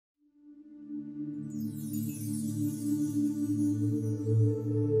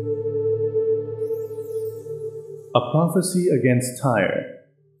A prophecy against Tyre.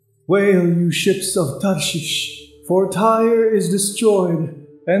 Wail, you ships of Tarshish, for Tyre is destroyed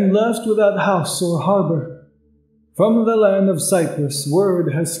and left without house or harbor. From the land of Cyprus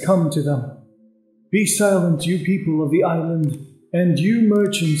word has come to them. Be silent, you people of the island, and you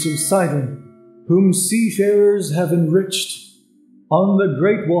merchants of Sidon, whom seafarers have enriched. On the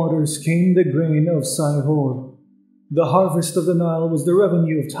great waters came the grain of Shihor. The harvest of the Nile was the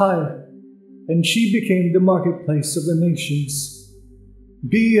revenue of Tyre, and she became the marketplace of the nations.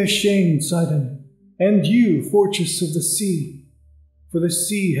 Be ashamed, Sidon, and you, fortress of the sea, for the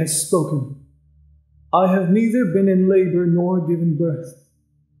sea has spoken. I have neither been in labor nor given birth.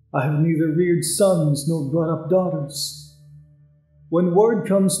 I have neither reared sons nor brought up daughters. When word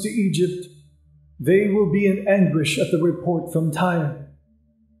comes to Egypt, they will be in anguish at the report from Tyre.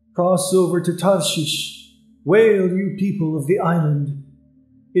 Cross over to Tarshish. Wail, you people of the island.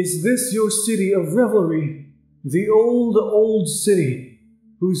 Is this your city of revelry, the old, old city,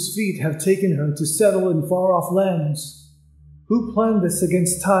 whose feet have taken her to settle in far-off lands? Who planned this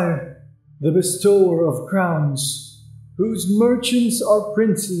against Tyre, the bestower of crowns, whose merchants are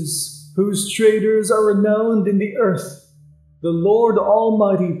princes, whose traders are renowned in the earth? The Lord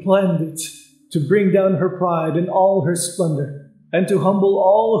Almighty planned it, to bring down her pride in all her splendor, and to humble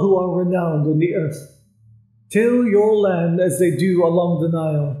all who are renowned in the earth. Till your land as they do along the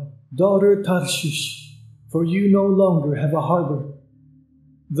Nile, daughter Tarshish, for you no longer have a harbor.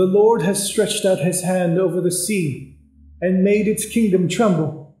 The Lord has stretched out his hand over the sea, and made its kingdom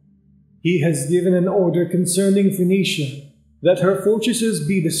tremble. He has given an order concerning Phoenicia, that her fortresses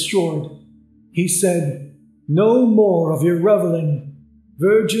be destroyed. He said, no more of your reveling,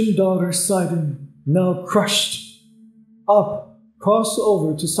 virgin daughter Sidon, now crushed. Up, cross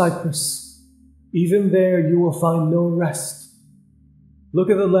over to Cyprus. Even there you will find no rest. Look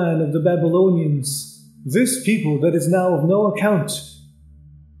at the land of the Babylonians, this people that is now of no account.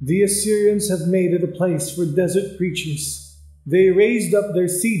 The Assyrians have made it a place for desert creatures. They raised up their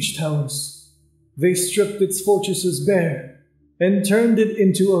siege towers. They stripped its fortresses bare, and turned it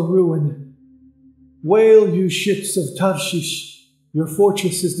into a ruin. Wail, you ships of Tarshish, your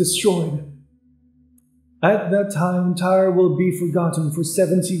fortress is destroyed. At that time Tyre will be forgotten for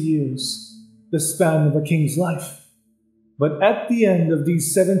 70 years. The span of a king's life. But at the end of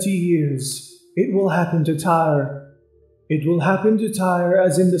these 70 years, it will happen to Tyre. It will happen to Tyre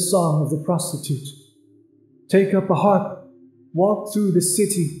as in the song of the prostitute. Take up a harp, walk through the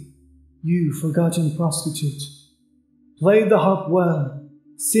city, you forgotten prostitute. Play the harp well,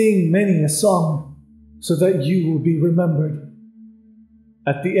 sing many a song, so that you will be remembered.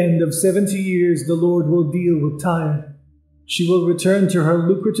 At the end of 70 years, the Lord will deal with Tyre. She will return to her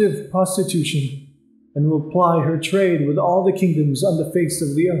lucrative prostitution, and will ply her trade with all the kingdoms on the face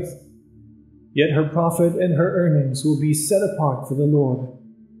of the earth. Yet her profit and her earnings will be set apart for the Lord.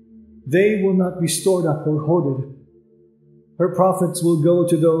 They will not be stored up or hoarded. Her profits will go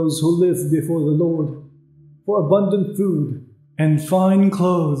to those who live before the Lord, for abundant food and fine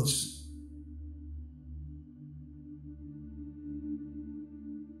clothes.